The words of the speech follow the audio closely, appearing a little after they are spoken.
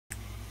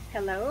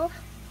Hello,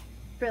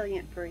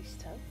 brilliant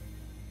barista.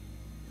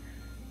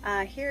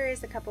 Here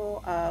is a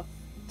couple of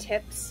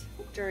tips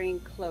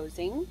during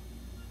closing.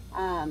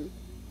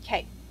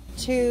 Okay,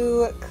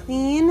 to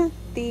clean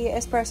the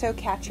espresso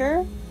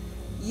catcher,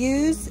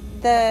 use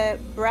the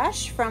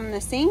brush from the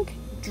sink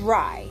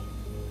dry.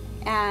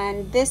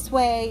 And this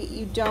way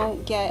you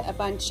don't get a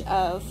bunch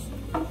of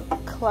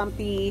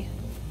clumpy,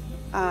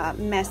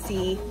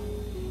 messy,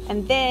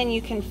 and then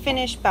you can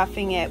finish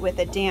buffing it with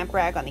a damp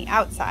rag on the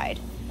outside.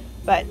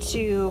 But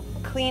to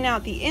clean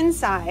out the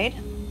inside,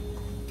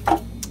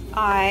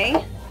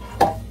 I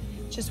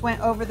just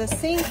went over the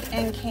sink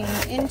and came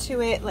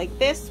into it like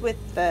this with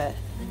the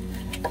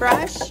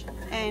brush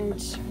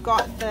and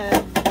got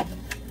the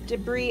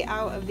debris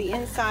out of the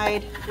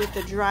inside with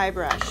the dry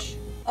brush.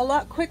 A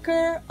lot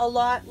quicker, a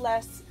lot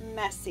less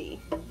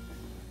messy.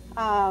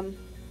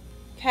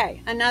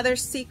 Okay, another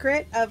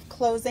secret of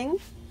closing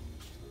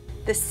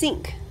the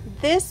sink.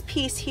 This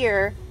piece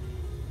here,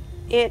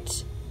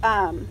 it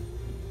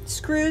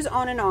screws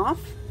on and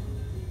off,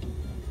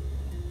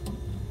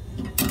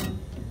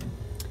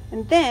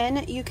 and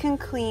then you can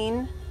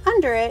clean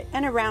under it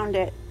and around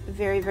it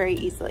very, very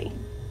easily.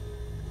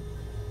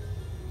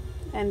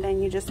 And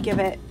then you just give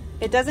it,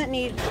 it doesn't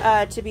need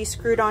to be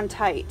screwed on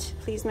tight.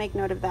 Please make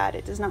note of that.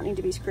 It does not need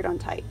to be screwed on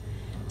tight.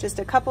 Just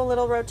a couple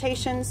little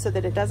rotations so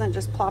that it doesn't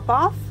just plop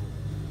off.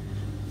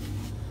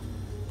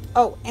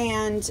 Oh,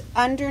 and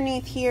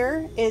underneath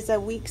here is a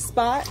weak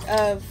spot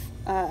of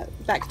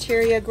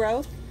bacteria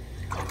growth.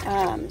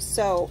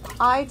 So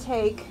I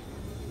take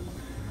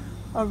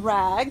a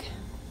rag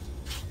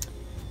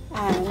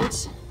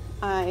and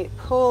I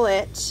pull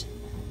it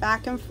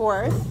back and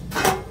forth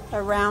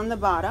around the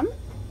bottom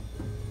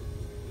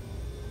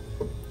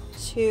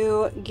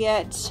to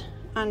get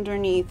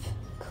underneath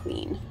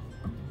clean.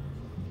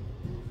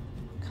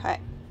 Okay,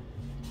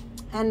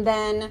 and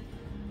then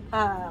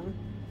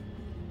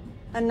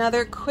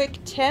another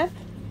quick tip,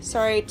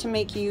 sorry to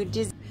make you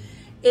dizzy,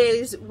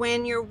 is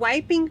when you're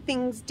wiping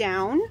things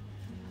down,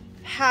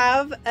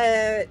 have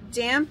a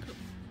damp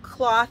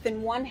cloth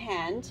in one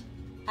hand,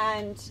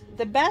 and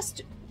the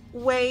best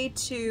way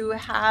to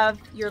have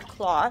your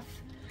cloth,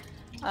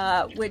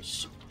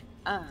 which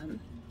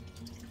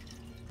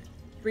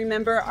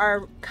remember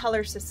our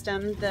color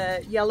system,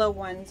 the yellow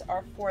ones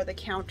are for the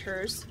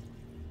counters.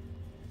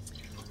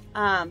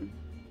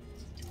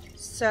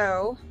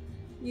 So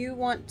you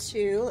want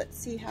to, let's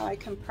see how I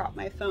can prop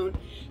my phone.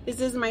 This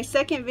is my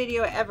second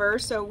video ever,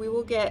 so we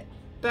will get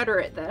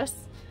better at this.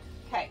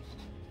 Okay,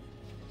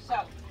 so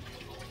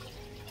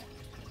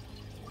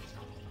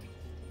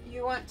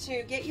you want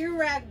to get your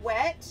rag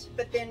wet,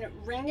 but then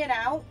wring it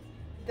out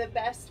the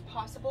best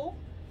possible.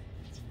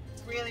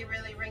 Really,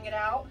 really wring it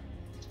out.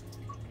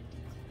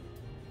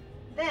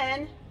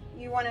 Then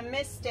you want to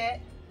mist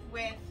it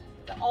with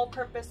the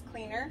all-purpose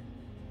cleaner.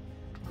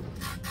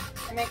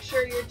 And make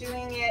sure you're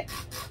doing it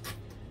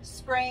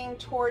spraying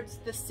towards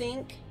the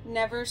sink,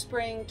 never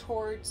spraying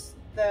towards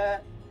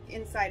the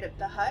inside of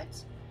the hut.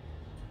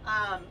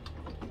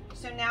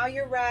 So now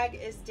your rag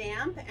is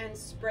damp and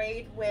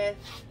sprayed with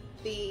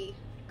the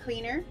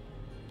cleaner,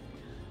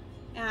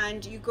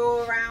 and you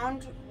go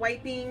around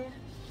wiping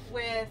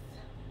with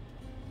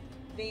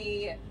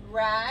the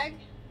rag,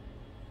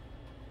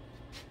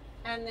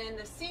 and then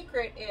the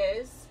secret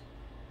is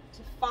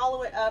to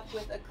follow it up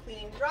with a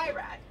clean dry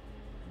rag,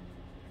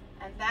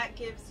 and that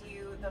gives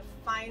you the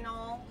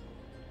final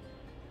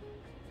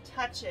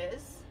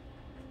touches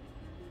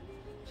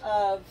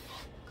of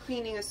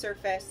cleaning a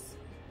surface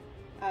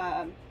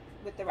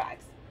with the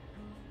rags.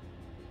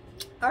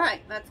 All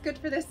right, that's good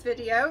for this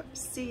video.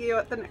 See you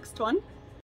at the next one.